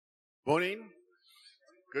Morning.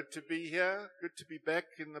 Good to be here. Good to be back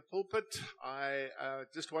in the pulpit. I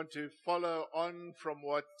just want to follow on from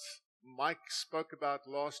what Mike spoke about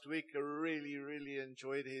last week. I really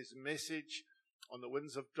enjoyed his message on the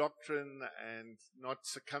winds of doctrine and not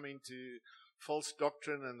succumbing to false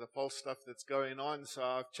doctrine and the false stuff that's going on. So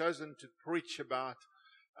I've chosen to preach about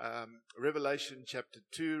Revelation chapter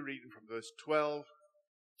 2, reading from verse 12,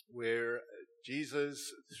 where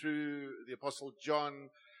Jesus, through the Apostle John,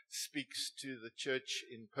 speaks to the church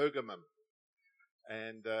in Pergamum.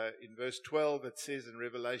 And in verse 12 it says in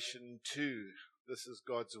Revelation 2, this is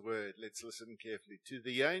God's word. Let's listen carefully. To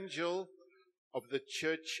the angel of the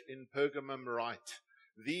church in Pergamum write,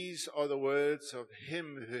 these are the words of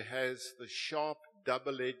him who has the sharp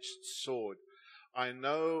double-edged sword. I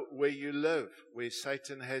know where you live, where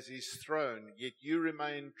Satan has his throne, yet you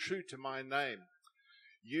remain true to my name.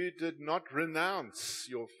 You did not renounce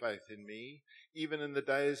your faith in me, even in the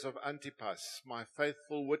days of Antipas, my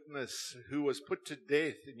faithful witness, who was put to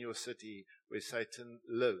death in your city where Satan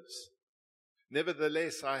lives.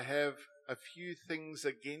 Nevertheless, I have a few things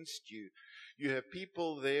against you. You have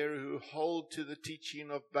people there who hold to the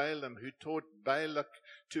teaching of Balaam, who taught Balak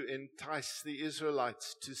to entice the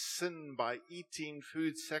Israelites to sin by eating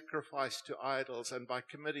food sacrificed to idols and by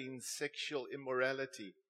committing sexual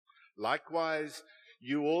immorality. Likewise,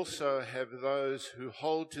 you also have those who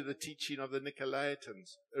hold to the teaching of the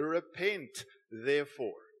Nicolaitans. Repent,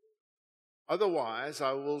 therefore. Otherwise,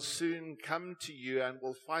 I will soon come to you and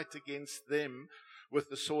will fight against them with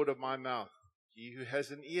the sword of my mouth. He who has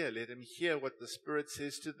an ear, let him hear what the Spirit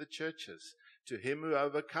says to the churches. To him who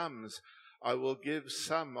overcomes, I will give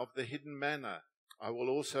some of the hidden manna. I will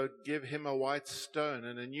also give him a white stone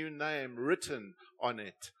and a new name written on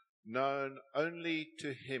it, known only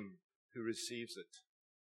to him who receives it.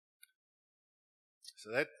 So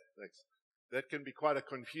that can be quite a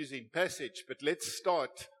confusing passage, but let's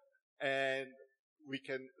start and we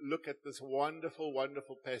can look at this wonderful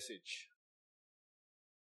passage.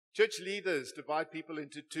 Church leaders divide people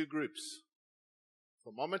into two groups,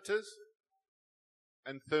 thermometers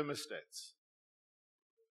and thermostats.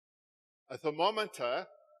 A thermometer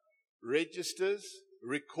registers,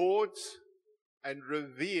 records, and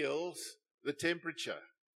reveals the temperature.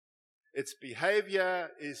 Its behavior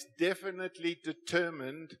is definitely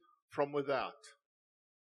determined from without.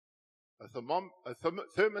 A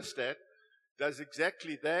thermostat does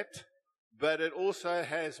exactly that, but it also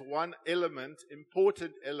has one element,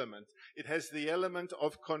 important element. It has the element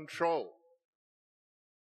of control.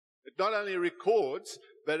 It not only records,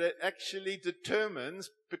 but it actually determines,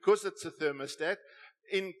 because it's a thermostat,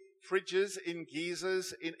 in fridges, in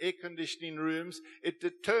geysers, in air conditioning rooms, it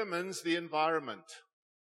determines the environment.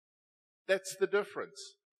 That's the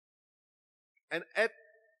difference. And at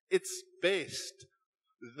its best,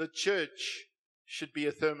 the church should be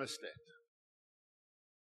a thermostat.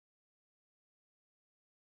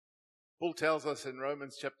 Paul tells us in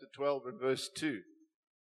Romans chapter 12 and verse 2,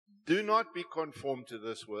 do not be conformed to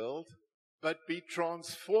this world, but be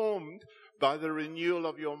transformed by the renewal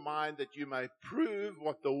of your mind, that you may prove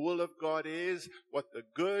what the will of God is, what the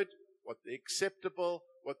good, what the acceptable,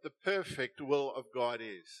 what the perfect will of God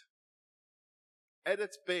is. At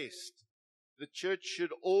its best, the church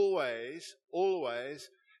should always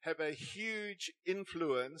have a huge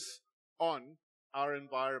influence on our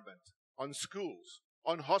environment, on schools,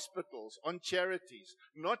 on hospitals, on charities,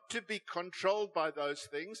 not to be controlled by those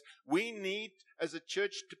things. We need, as a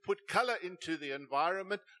church, to put color into the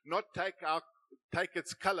environment, not take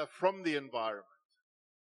its color from the environment.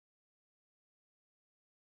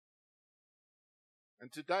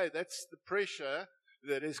 And today, that's the pressure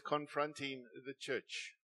that is confronting the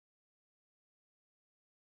church.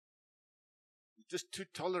 We're just too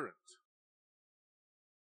tolerant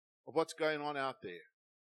of what's going on out there.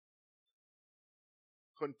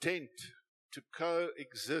 Content to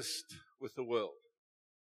coexist with the world.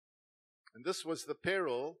 And this was the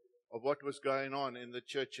peril of what was going on in the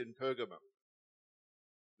church in Pergamum.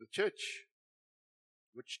 The church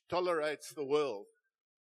which tolerates the world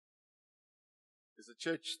is a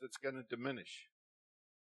church that's going to diminish.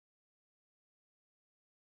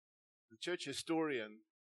 The church historian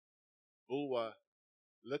Bulwer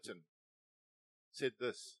Lytton said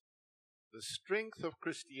this: the strength of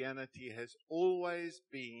Christianity has always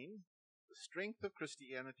been its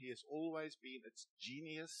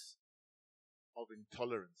genius of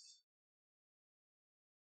intolerance.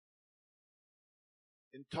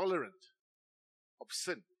 Intolerant of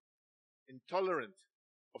sin, intolerant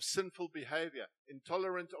of sinful behavior,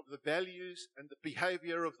 intolerant of the values and the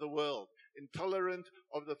behavior of the world, intolerant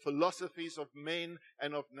of the philosophies of men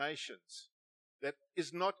and of nations. that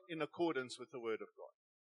is not in accordance with the Word of God.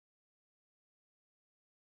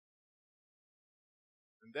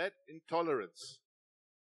 And that intolerance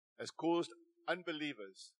has caused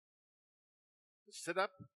unbelievers to sit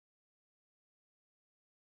up,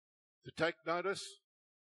 to take notice,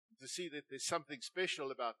 to see that there's something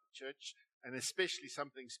special about the church, and especially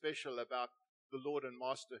something special about the Lord and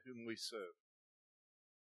Master whom we serve.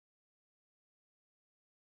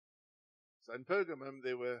 So in Pergamum,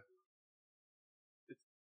 there were,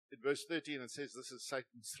 in verse 13, it says this is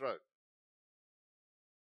Satan's throne.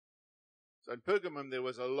 So in Pergamum, there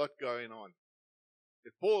was a lot going on.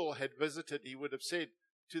 If Paul had visited, he would have said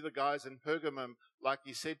to the guys in Pergamum, like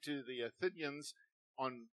he said to the Athenians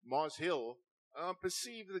on Mars Hill, I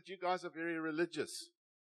perceive that you guys are very religious.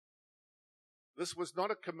 This was not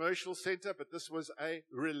a commercial center, but this was a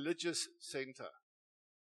religious center.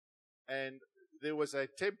 And there was a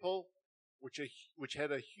temple which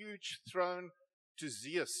had a huge throne to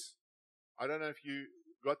Zeus. I don't know if you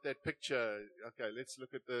got that picture. Okay, let's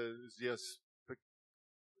look at the Zeus picture.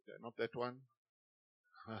 Okay, not that one.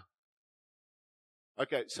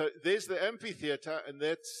 Okay, so there's the amphitheater, and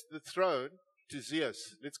that's the throne to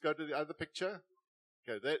Zeus. Let's go to the other picture.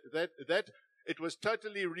 Okay, that it was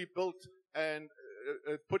totally rebuilt and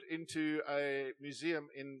put into a museum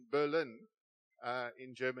in Berlin,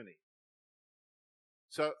 in Germany.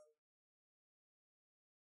 So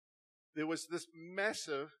there was this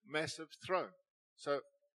massive, massive throne. So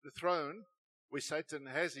the throne where Satan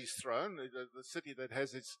has his throne, the city that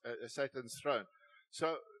has its Satan's throne.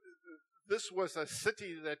 So this was a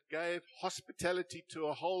city that gave hospitality to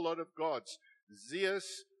a whole lot of gods.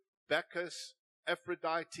 Zeus, Bacchus,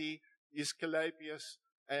 Aphrodite, Asclepius,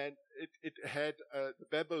 and it had the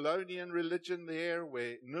Babylonian religion there,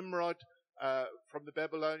 where Nimrod from the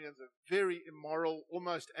Babylonians, a very immoral,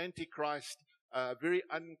 almost antichrist, very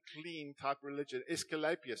unclean type religion.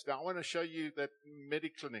 Asclepius. Now I want to show you that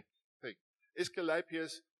Mediclinic thing.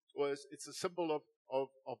 Asclepius it's a symbol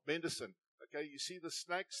of medicine. Okay, you see the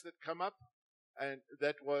snakes that come up, and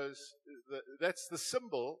that's the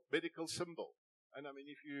symbol, medical symbol. And I mean,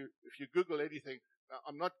 if you Google anything,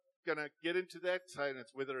 I'm not going to get into that, saying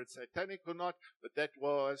whether it's satanic or not, but that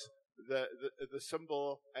was the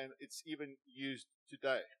symbol, and it's even used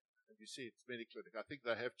today. And you see, it's Mediclinic. I think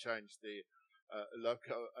they have changed their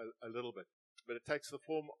logo a little bit, but it takes the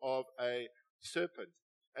form of a serpent.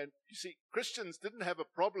 And you see, Christians didn't have a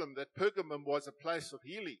problem that Pergamum was a place of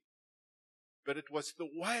healing, but it was the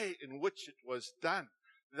way in which it was done.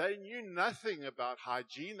 They knew nothing about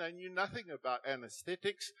hygiene. They knew nothing about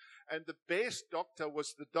anesthetics. And the best doctor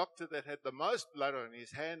was the doctor that had the most blood on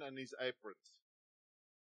his hand and his aprons.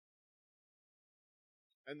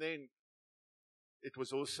 And then it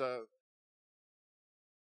was also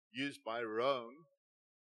used by Rome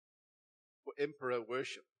for emperor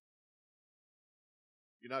worship.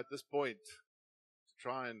 You know, at this point, to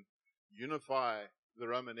try and unify the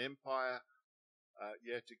Roman Empire,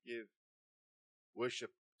 you had to give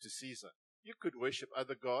worship to Caesar. You could worship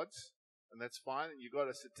other gods, and that's fine, and you got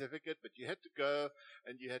a certificate, but you had to go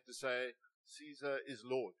and you had to say, Caesar is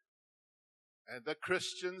Lord. And the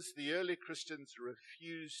early Christians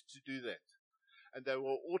refused to do that. And they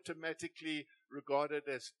were automatically regarded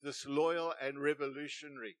as disloyal and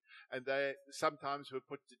revolutionary. And they sometimes were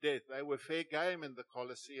put to death. They were fair game in the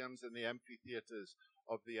Colosseums and the amphitheaters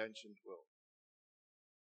of the ancient world.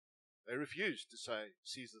 They refused to say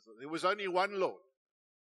Caesar's Lord. There was only one Lord,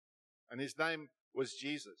 and his name was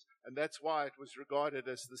Jesus. And that's why it was regarded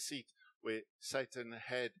as the seat where Satan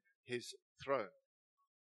had his throne.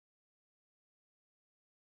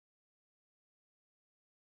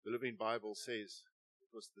 The Living Bible says it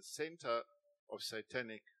was the center of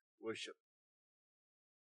satanic worship.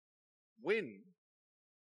 When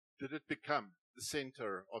did it become the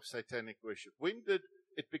center of satanic worship? When did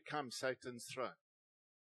it become Satan's throne?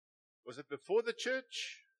 Was it before the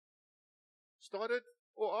church started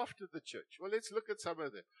or after the church? Well, let's look at some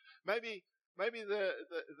of them. Maybe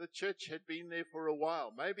the church had been there for a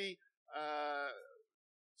while. Maybe,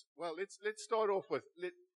 let's start off with,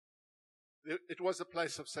 it was a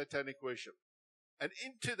place of satanic worship. And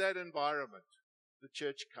into that environment, the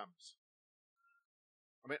church comes.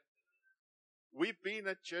 I mean, we've been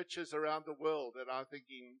at churches around the world and I'm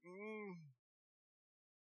thinking,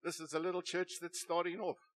 this is a little church that's starting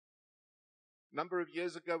off. A number of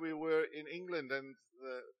years ago, we were in England, and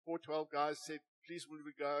the 412 guys said, please will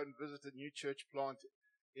we go and visit a new church plant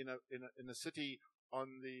in a city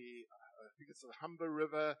on the, I think it's the Humber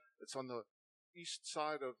River. It's on the east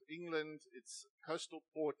side of England. It's a coastal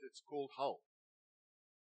port. It's called Hull.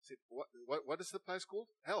 I said, what is the place called?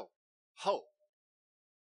 Hull.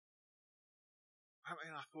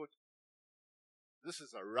 I thought, this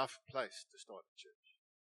is a rough place to start a church.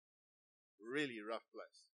 Really rough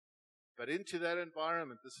place. But into that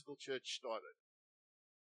environment, this little church started.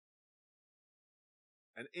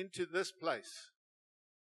 And into this place,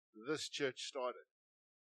 this church started.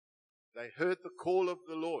 They heard the call of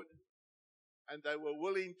the Lord, and they were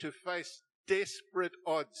willing to face desperate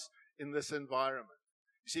odds in this environment.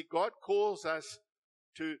 You see, God calls us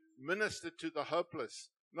to minister to the hopeless,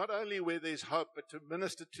 not only where there's hope, but to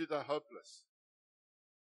minister to the hopeless.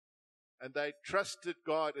 And they trusted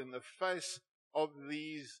God in the face of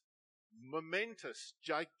these momentous,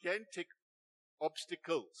 gigantic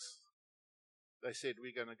obstacles. They said,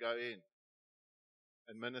 we're going to go in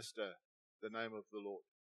and minister the name of the Lord.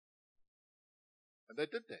 And they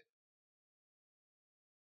did that.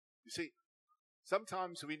 You see,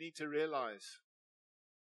 sometimes we need to realize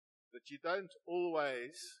that you don't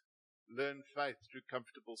always learn faith through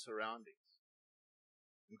comfortable surroundings.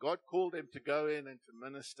 And God called them to go in and to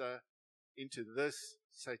minister into this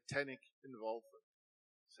satanic involvement,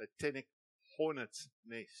 satanic hornet's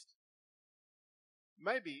nest.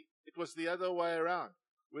 Maybe it was the other way around,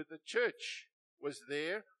 where the church was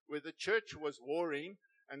there, where the church was warring,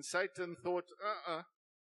 and Satan thought,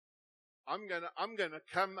 I'm going to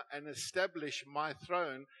come and establish my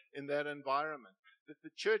throne in that environment. That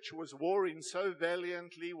the church was warring so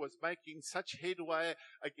valiantly, was making such headway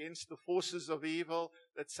against the forces of evil,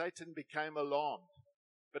 that Satan became alarmed.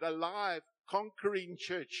 But a live, conquering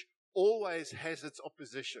church always has its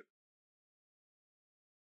opposition.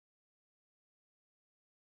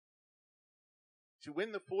 So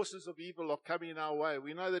when the forces of evil are coming our way,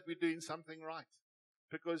 we know that we're doing something right.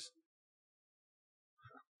 Because,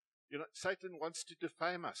 Satan wants to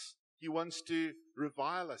defame us. He wants to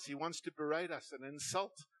revile us. He wants to berate us and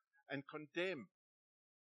insult and condemn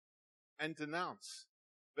and denounce.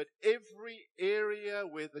 But every area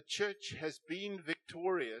where the church has been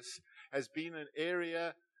victorious has been an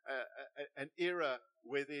era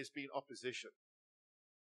where there's been opposition.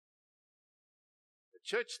 A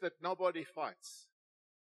church that nobody fights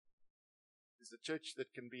is a church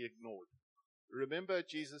that can be ignored. Remember,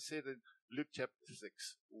 Jesus said in Luke chapter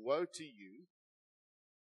 6, woe to you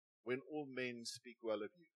when all men speak well of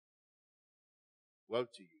you. Woe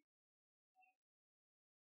to you.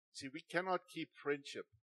 See, we cannot keep friendship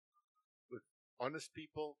with honest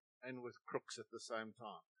people and with crooks at the same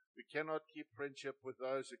time. We cannot keep friendship with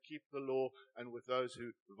those who keep the law and with those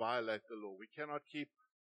who violate the law. We cannot keep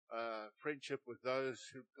friendship with those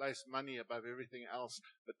who place money above everything else,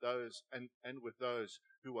 but those and with those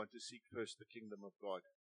who want to seek first the kingdom of God.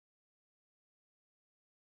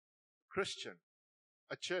 Christian,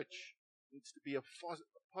 a church, needs to be a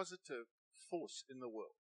positive force in the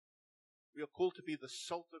world. We are called to be the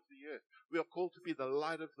salt of the earth. We are called to be the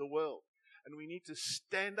light of the world. And we need to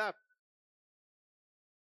stand up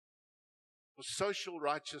for social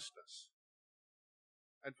righteousness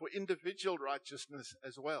and for individual righteousness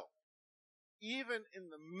as well, even in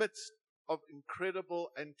the midst of incredible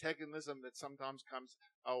antagonism that sometimes comes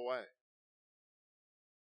our way.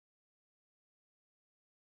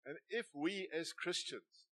 And if we as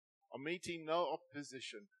Christians are meeting no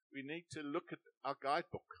opposition, we need to look at our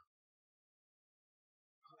guidebook.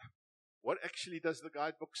 What actually does the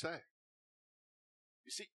guidebook say?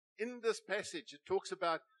 You see, in this passage, it talks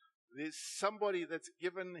about there's somebody that's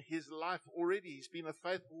given his life already. He's been a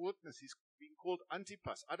faithful witness. He's been called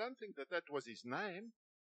Antipas. I don't think that was his name.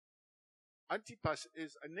 Antipas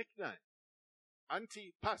is a nickname.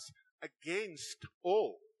 Antipas, against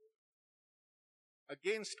all.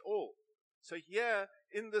 Against all. So here,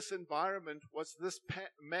 in this environment, was this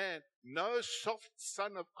man, no soft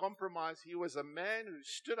son of compromise. He was a man who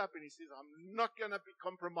stood up and he says, I'm not going to be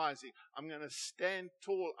compromising. I'm going to stand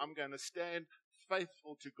tall. I'm going to stand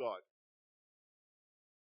faithful to God.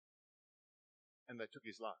 And they took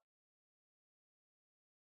his life.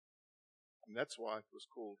 And that's why it was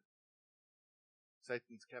called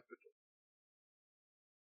Satan's capital.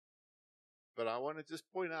 But I want to just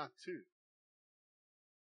point out too,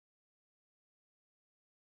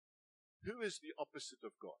 who is the opposite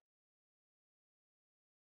of God?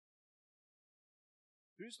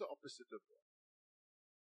 Who's the opposite of God?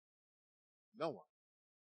 No one.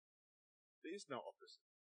 There is no opposite.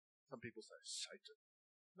 Some people say, Satan.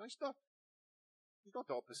 No, he's not. He's not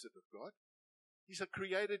the opposite of God. He's a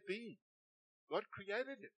created being. God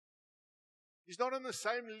created him. He's not on the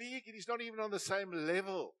same league, and he's not even on the same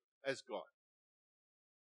level as God.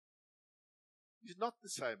 He's not the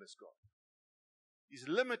same as God. He's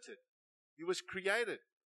limited. He was created.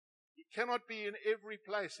 He cannot be in every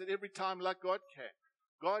place at every time like God can.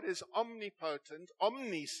 God is omnipotent,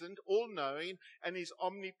 omniscient, all-knowing, and He's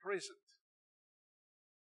omnipresent.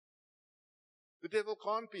 The devil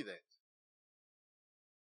can't be that.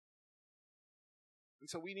 And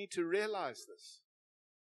so we need to realize this.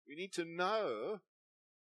 We need to know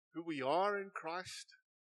who we are in Christ.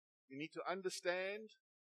 We need to understand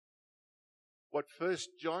what 1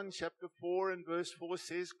 John chapter 4 and verse 4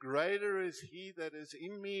 says, greater is He that is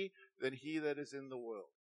in me than he that is in the world.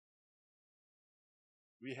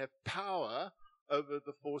 We have power over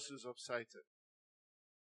the forces of Satan.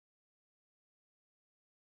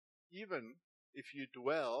 Even if you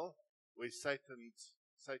dwell where Satan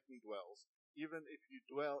dwells, even if you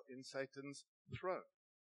dwell in Satan's throne.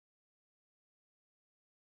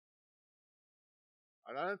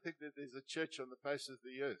 And I don't think that there's a church on the face of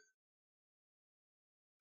the earth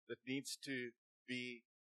that needs to be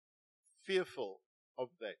fearful of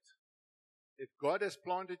that. If God has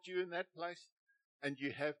planted you in that place and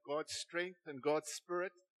you have God's strength and God's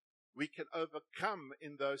Spirit, we can overcome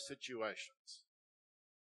in those situations.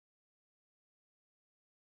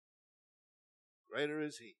 Greater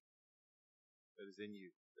is He that is in you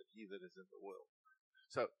than he that is in the world.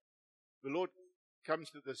 So the Lord comes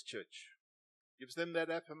to this church, gives them that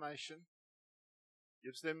affirmation,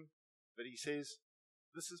 gives them that He says,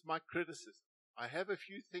 this is my criticism. I have a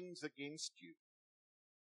few things against you.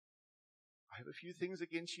 I have a few things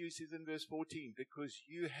against you, he says in verse 14, because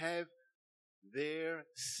you have there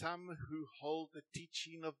some who hold the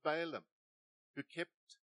teaching of Balaam, who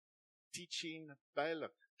kept teaching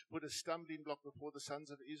Balak to put a stumbling block before the sons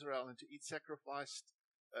of Israel and to eat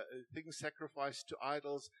things sacrificed to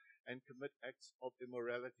idols and commit acts of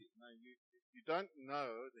immorality. Now, if you don't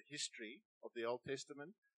know the history of the Old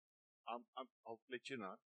Testament, I'll let you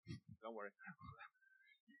know. Don't worry.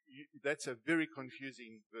 That's a very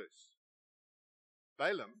confusing verse.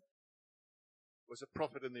 Balaam was a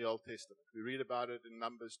prophet in the Old Testament. We read about it in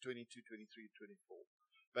Numbers 22, 23, 24.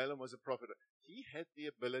 Balaam was a prophet. He had the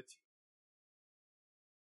ability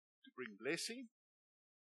to bring blessing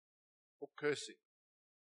or cursing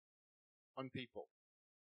on people,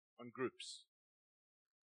 on groups.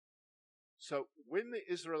 So when the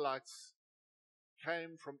Israelites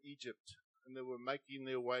came from Egypt and they were making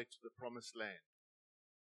their way to the promised land,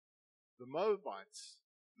 the Moabites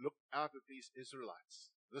looked out at these Israelites,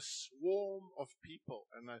 the swarm of people,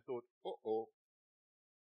 and they thought, uh-oh,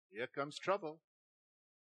 here comes trouble.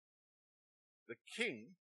 The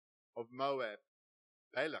king of Moab,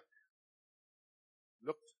 Balak,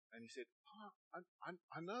 looked and he said,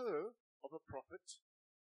 I know of a prophet,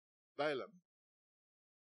 Balaam,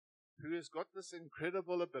 who has got this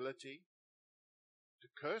incredible ability to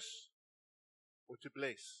curse or to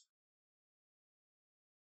bless.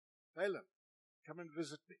 Balaam, come and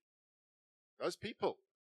visit me. Those people,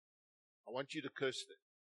 I want you to curse them.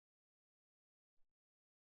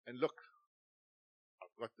 And look,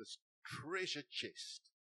 I've got this treasure chest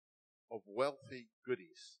of wealthy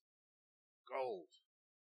goodies, gold,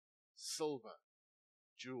 silver,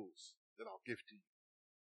 jewels that I'll give to you.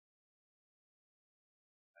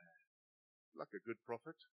 Like a good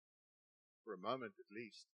prophet, for a moment at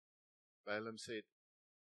least, Balaam said,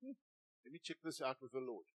 let me check this out with the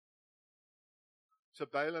Lord. So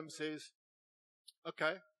Balaam says,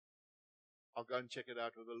 okay, I'll go and check it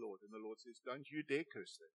out with the Lord. And the Lord says, don't you dare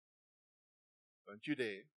curse them. Don't you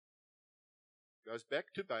dare. Goes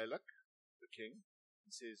back to Balak, the king,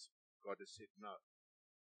 and says, God has said no.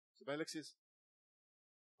 So Balak says,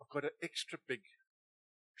 I've got an extra big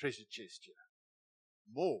treasure chest here.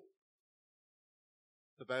 More.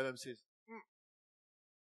 So Balaam says,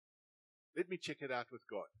 let me check it out with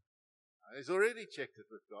God. He's already checked it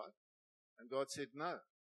with God. And God said no.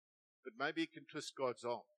 But maybe he can twist God's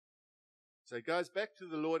arm. So he goes back to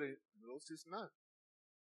the Lord and the Lord says no.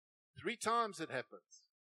 3 times it happens.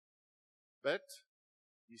 But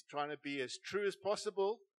he's trying to be as true as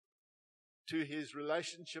possible to his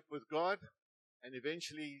relationship with God. And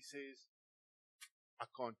eventually he says, I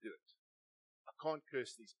can't do it. I can't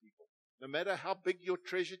curse these people. No matter how big your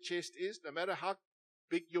treasure chest is, no matter how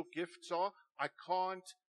big your gifts are, I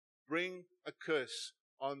can't bring a curse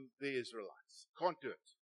on the Israelites. Can't do it.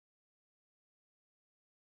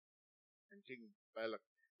 And King Balak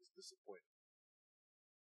is disappointed.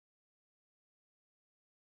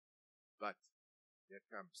 But here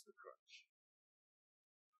comes the crunch.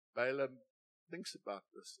 Balaam thinks about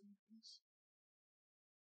this and thinks,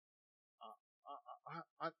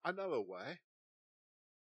 I know a way.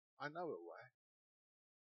 I know a way.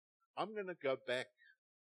 I'm going to go back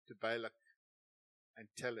to Balak and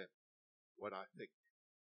tell him what I think.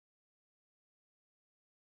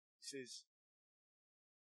 He says,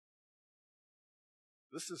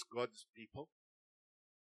 This is God's people.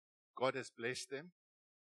 God has blessed them.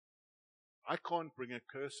 I can't bring a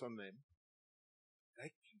curse on them. They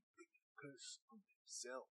can bring a curse on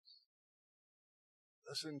themselves.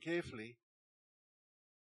 Listen carefully.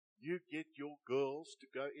 You get your girls to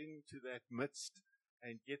go into that midst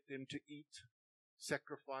and get them to eat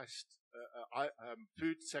sacrificed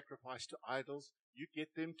food sacrificed to idols. You get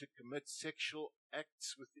them to commit sexual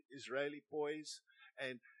acts with the Israeli boys,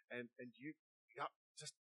 and you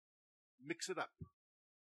just mix it up.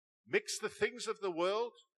 Mix the things of the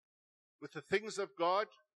world with the things of God,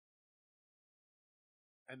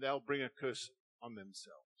 and they'll bring a curse on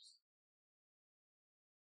themselves.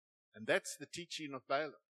 And that's the teaching of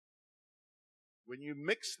Balaam. When you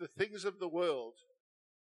mix the things of the world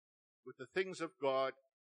with the things of God,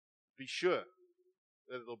 be sure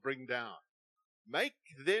that it'll bring down. Make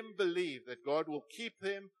them believe that God will keep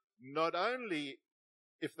them, not only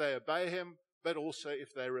if they obey Him, but also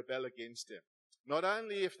if they rebel against Him. Not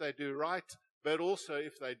only if they do right, but also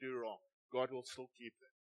if they do wrong. God will still keep them.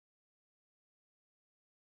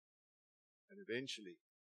 And eventually,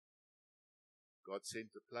 God sent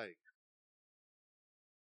a plague.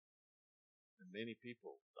 And many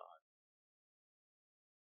people died.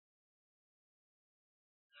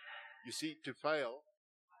 You see, to fail,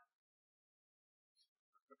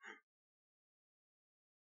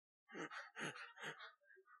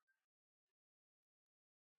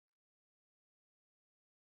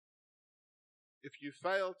 if you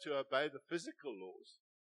fail to obey the physical laws,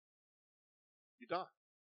 you die.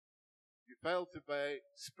 If you fail to obey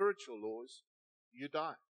spiritual laws, you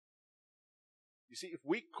die. You see, if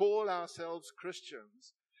we call ourselves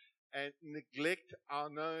Christians and neglect our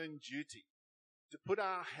known duty to put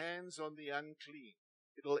our hands on the unclean,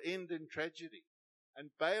 it'll end in tragedy. And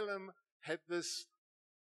Balaam had this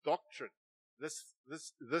doctrine, this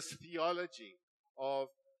theology of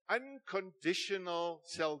unconditional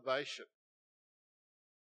salvation.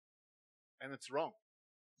 And it's wrong.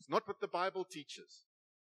 It's not what the Bible teaches.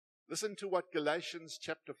 Listen to what Galatians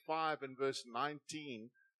chapter 5 and verse 19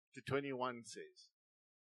 to 21 says.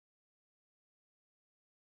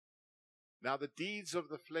 Now the deeds of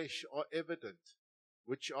the flesh are evident,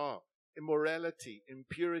 which are immorality,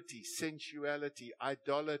 impurity, sensuality,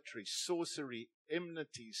 idolatry, sorcery,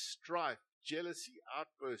 enmity, strife, jealousy,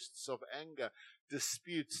 outbursts of anger,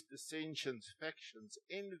 disputes, dissensions, factions,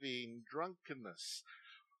 envying, drunkenness,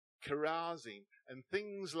 carousing, and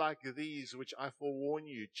things like these which I forewarn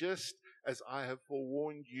you, just as I have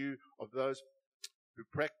forewarned you of those who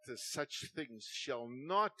practice such things shall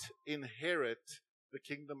not inherit the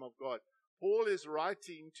kingdom of God. Paul is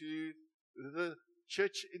writing to the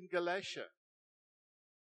church in Galatia.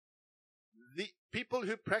 The people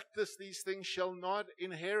who practice these things shall not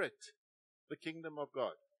inherit the kingdom of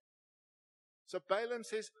God. So Balaam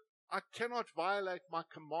says, I cannot violate my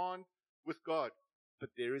command with God, but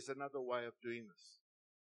there is another way of doing this.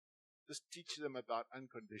 Just teach them about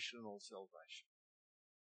unconditional salvation.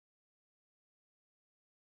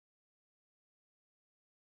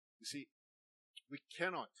 You see, we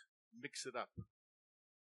cannot mix it up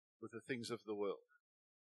with the things of the world.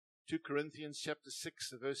 2 Corinthians chapter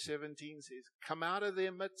 6 verse 17 says, come out of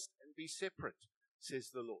their midst and be separate,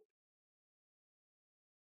 says the Lord.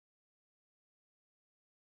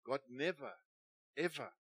 God never, ever,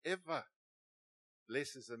 ever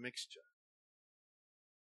blesses a mixture.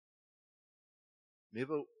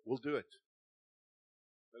 Never will do it.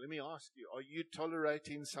 But let me ask you, are you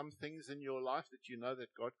tolerating some things in your life that you know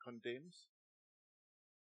that God condemns?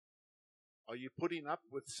 Are you putting up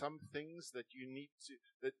with some things that you need to,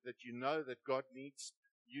 that you know that God needs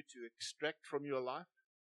you to extract from your life,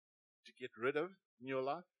 to get rid of in your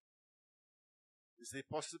life? Is there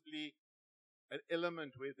possibly an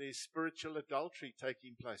element where there's spiritual adultery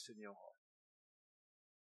taking place in your heart?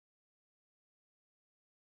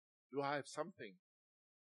 Do I have something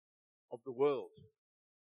of the world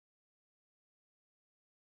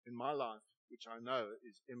in my life which I know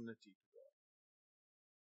is enmity to God?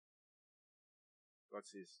 God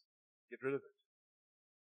says, get rid of it.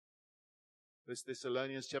 1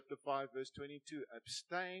 Thessalonians chapter 5 verse 22,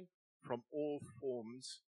 abstain from all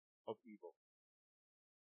forms of evil.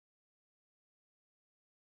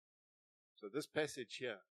 So this passage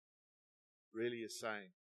here really is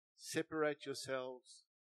saying, separate yourselves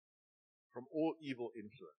from all evil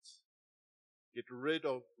influence. Get rid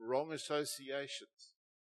of wrong associations.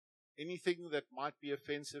 Anything that might be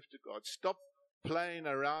offensive to God. Stop playing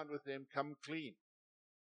around with them. Come clean.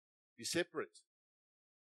 Be separate.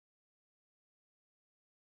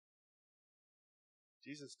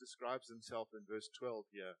 Jesus describes himself in verse 12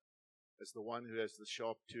 here as the one who has the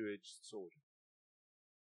sharp two-edged sword.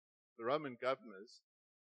 The Roman governors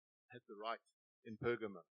had the right in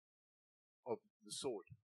Pergamum of the sword.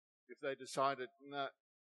 If they decided, no,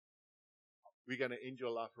 we're going to end your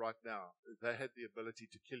life right now, they had the ability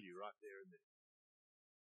to kill you right there and then.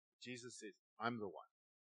 Jesus says, I'm the one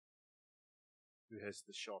who has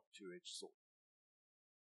the sharp two-edged sword.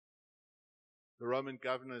 The Roman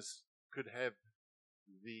governors could have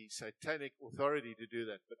the satanic authority to do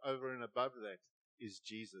that, but over and above that is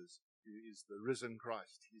Jesus, who is the risen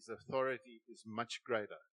Christ. His authority is much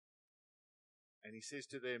greater. And he says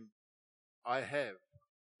to them, I have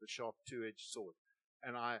the sharp two-edged sword,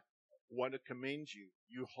 and I want to commend you.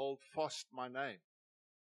 You hold fast my name.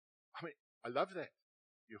 I mean, I love that.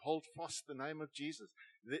 You hold fast the name of Jesus.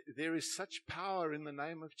 There is such power in the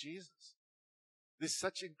name of Jesus. There's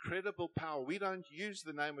such incredible power. We don't use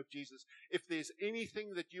the name of Jesus. If there's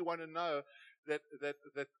anything that you want to know that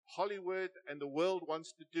Hollywood and the world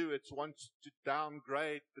wants to do, it wants to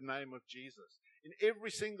downgrade the name of Jesus. In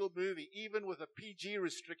every single movie, even with a PG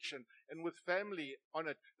restriction and with family on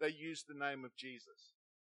it, they use the name of Jesus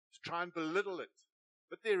to try and belittle it.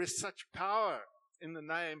 But there is such power in the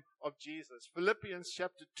name of Jesus. Philippians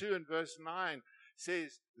chapter 2 and verse 9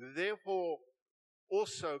 says, therefore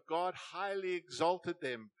also God highly exalted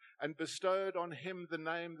them and bestowed on him the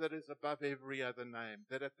name that is above every other name,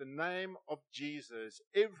 that at the name of Jesus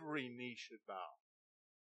every knee should bow,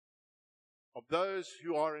 of those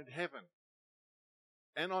who are in heaven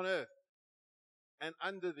and on earth and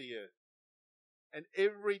under the earth, and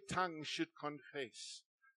every tongue should confess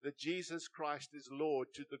that Jesus Christ is Lord,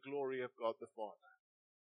 to the glory of God the Father.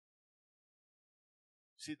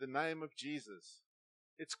 See, the name of Jesus,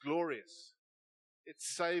 it's glorious,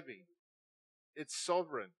 it's saving, it's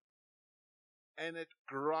sovereign, and it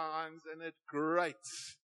grinds and it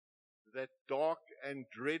grates that dark and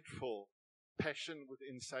dreadful passion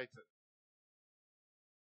within Satan.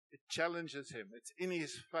 It challenges him. It's in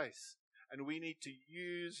his face. And we need to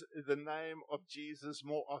use the name of Jesus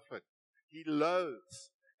more often. He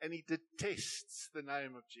loathes and he detests the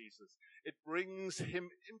name of Jesus. It brings him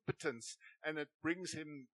impotence and it brings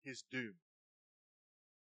him his doom.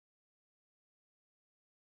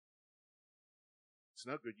 It's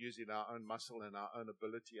no good using our own muscle and our own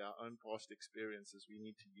ability, our own past experiences. We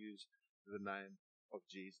need to use the name of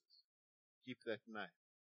Jesus. Keep that name.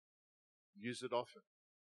 Use it often.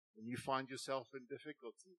 When you find yourself in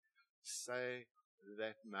difficulty, say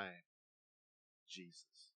that name,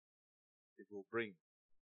 Jesus. It will bring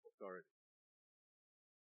authority,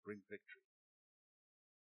 bring victory.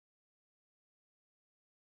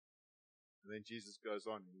 And then Jesus goes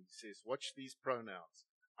on and he says, watch these pronouns.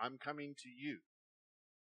 I'm coming to you,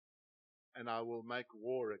 and I will make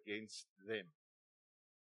war against them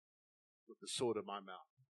with the sword of my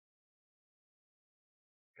mouth.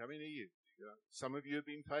 Coming to you. Some of you have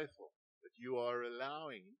been faithful, but you are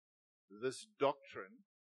allowing this doctrine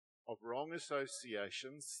of wrong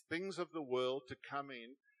associations, things of the world, to come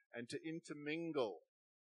in and to intermingle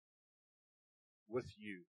with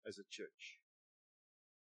you as a church.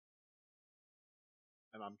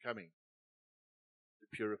 And I'm coming to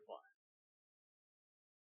purify.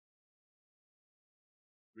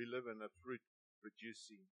 We live in a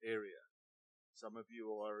fruit-producing area. Some of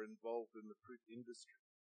you are involved in the fruit industry.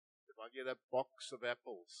 If I get a box of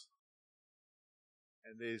apples,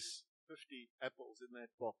 and there's 50 apples in that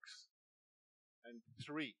box, and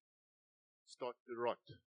 3 start to rot,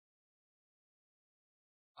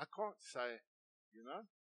 I can't say,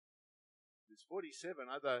 there's 47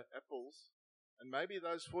 other apples, and maybe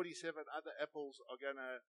those 47 other apples are going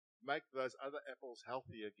to make those other apples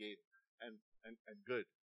healthy again and good.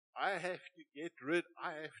 I have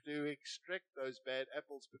to extract those bad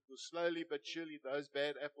apples, because slowly but surely those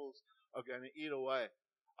bad apples are going to eat away.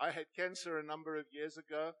 I had cancer a number of years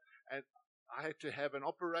ago, and I had to have an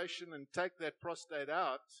operation and take that prostate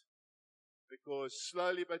out, because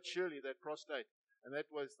slowly but surely that prostate, and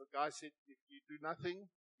that was, the guy said, if you do nothing,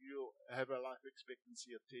 you'll have a life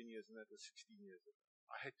expectancy of 10 years, and that was 16 years ago.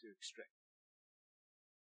 I had to extract.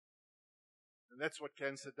 And that's what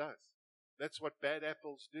cancer does. That's what bad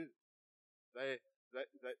apples do. They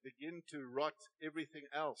begin to rot everything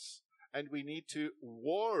else. And we need to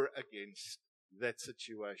war against that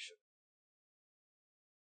situation.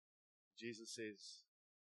 Jesus says,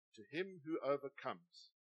 to him who overcomes,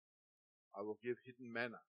 I will give hidden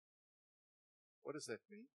manna. What does that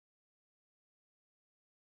mean?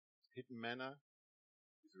 Hidden manna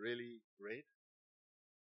is really bread.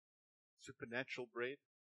 Supernatural bread.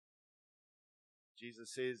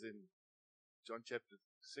 Jesus says in John chapter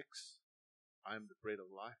 6, I am the bread of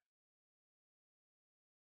life.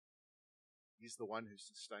 He's the one who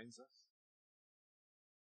sustains us.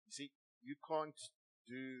 You see, you can't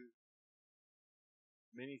do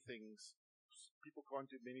many things. People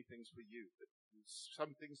can't do many things for you. But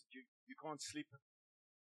some things you can't sleep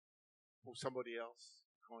for somebody else.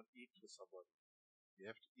 You can't eat for somebody.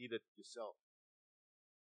 You have to eat it yourself.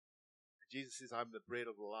 Jesus says, I'm the bread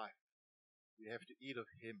of life. We have to eat of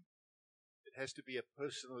Him. It has to be a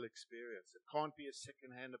personal experience. It can't be a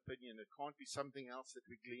second-hand opinion. It can't be something else that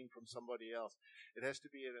we glean from somebody else. It has to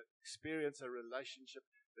be an experience, a relationship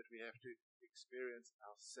that we have to experience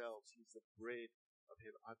ourselves. He's the bread of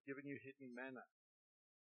heaven. I've given you hidden manna.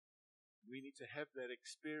 We need to have that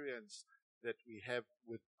experience that we have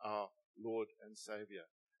with our Lord and Savior.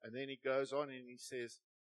 And then he goes on and he says,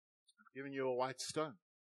 I've given you a white stone.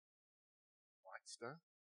 White stone?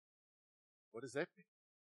 What does that mean?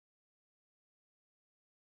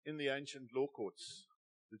 In the ancient law courts,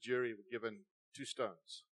 the jury were given two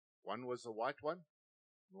stones. One was a white one,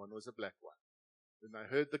 and one was a black one. When they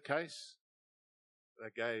heard the case, they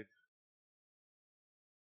gave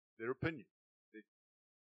their opinion,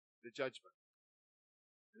 their judgment.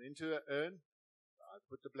 And into an urn, I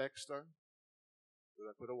put the black stone, or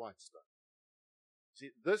I put a white stone. See,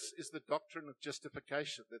 this is the doctrine of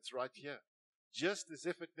justification that's right here. Just as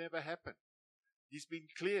if it never happened. He's been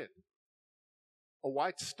cleared. A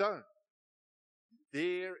white stone.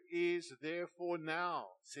 There is therefore now,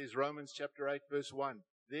 says Romans chapter 8 verse 1,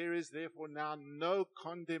 there is therefore now no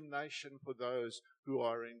condemnation for those who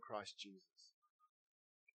are in Christ Jesus.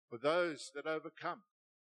 For those that overcome,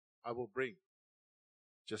 I will bring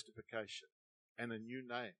justification and a new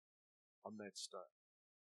name on that stone.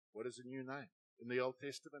 What is a new name? In the Old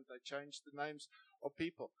Testament, they changed the names of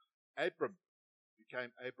people. Abram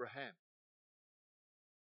became Abraham.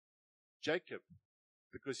 Jacob,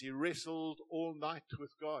 because he wrestled all night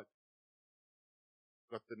with God,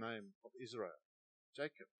 got the name of Israel.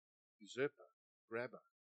 Jacob, usurper, grabber.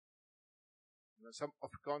 You know, some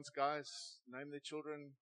Afrikaans guys name their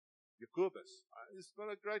children Jacobus. It's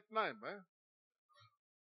not a great name, eh?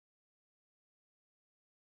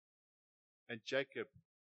 And Jacob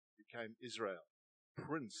became Israel,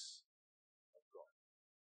 Prince of God.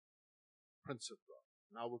 Prince of God.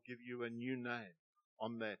 And I will give you a new name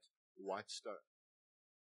on that white stone.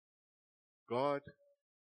 God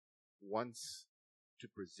wants to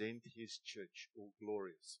present His church all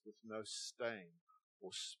glorious, with no stain or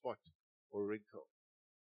spot or wrinkle.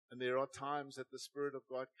 And there are times that the Spirit of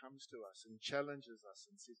God comes to us and challenges us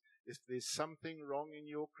and says, if there's something wrong in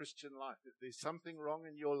your Christian life, if there's something wrong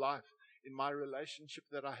in your life, in my relationship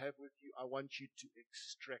that I have with you, I want you to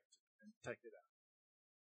extract it and take it out.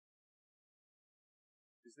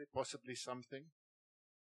 Is there possibly something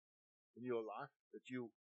in your life that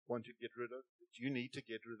you want to get rid of, that you need to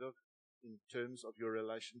get rid of in terms of your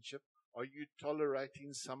relationship? Are you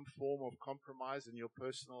tolerating some form of compromise in your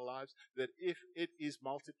personal lives that if it is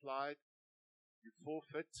multiplied, you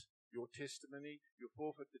forfeit your testimony, you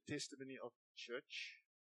forfeit the testimony of the church?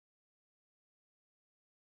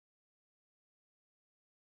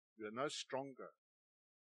 We are no stronger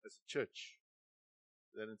as a church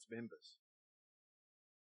than its members.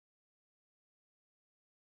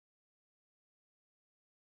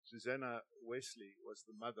 Susanna Wesley was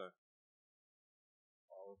the mother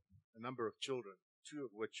of a number of children, two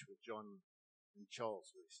of which were John and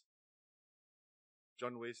Charles Wesley.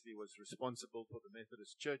 John Wesley was responsible for the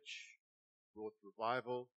Methodist Church, brought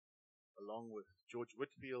revival, along with George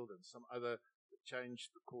Whitefield and some other that changed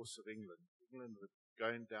the course of England. England was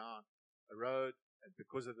going down a road, and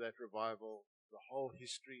because of that revival, the whole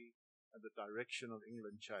history and the direction of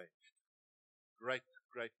England changed. Great,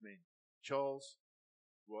 great men. Charles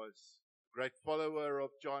was a great follower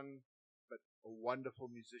of John, but a wonderful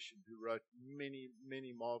musician who wrote many,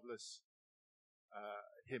 many marvelous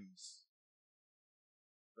hymns.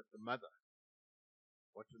 But the mother,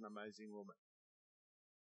 what an amazing woman.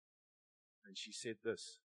 And she said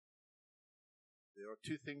this: there are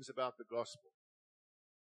two things about the gospel.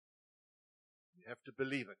 You have to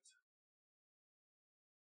believe it,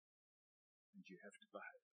 and you have to behave.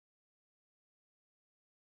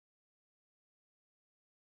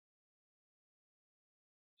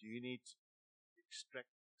 Do you need to extract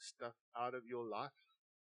stuff out of your life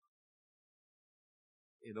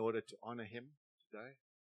in order to honor Him today?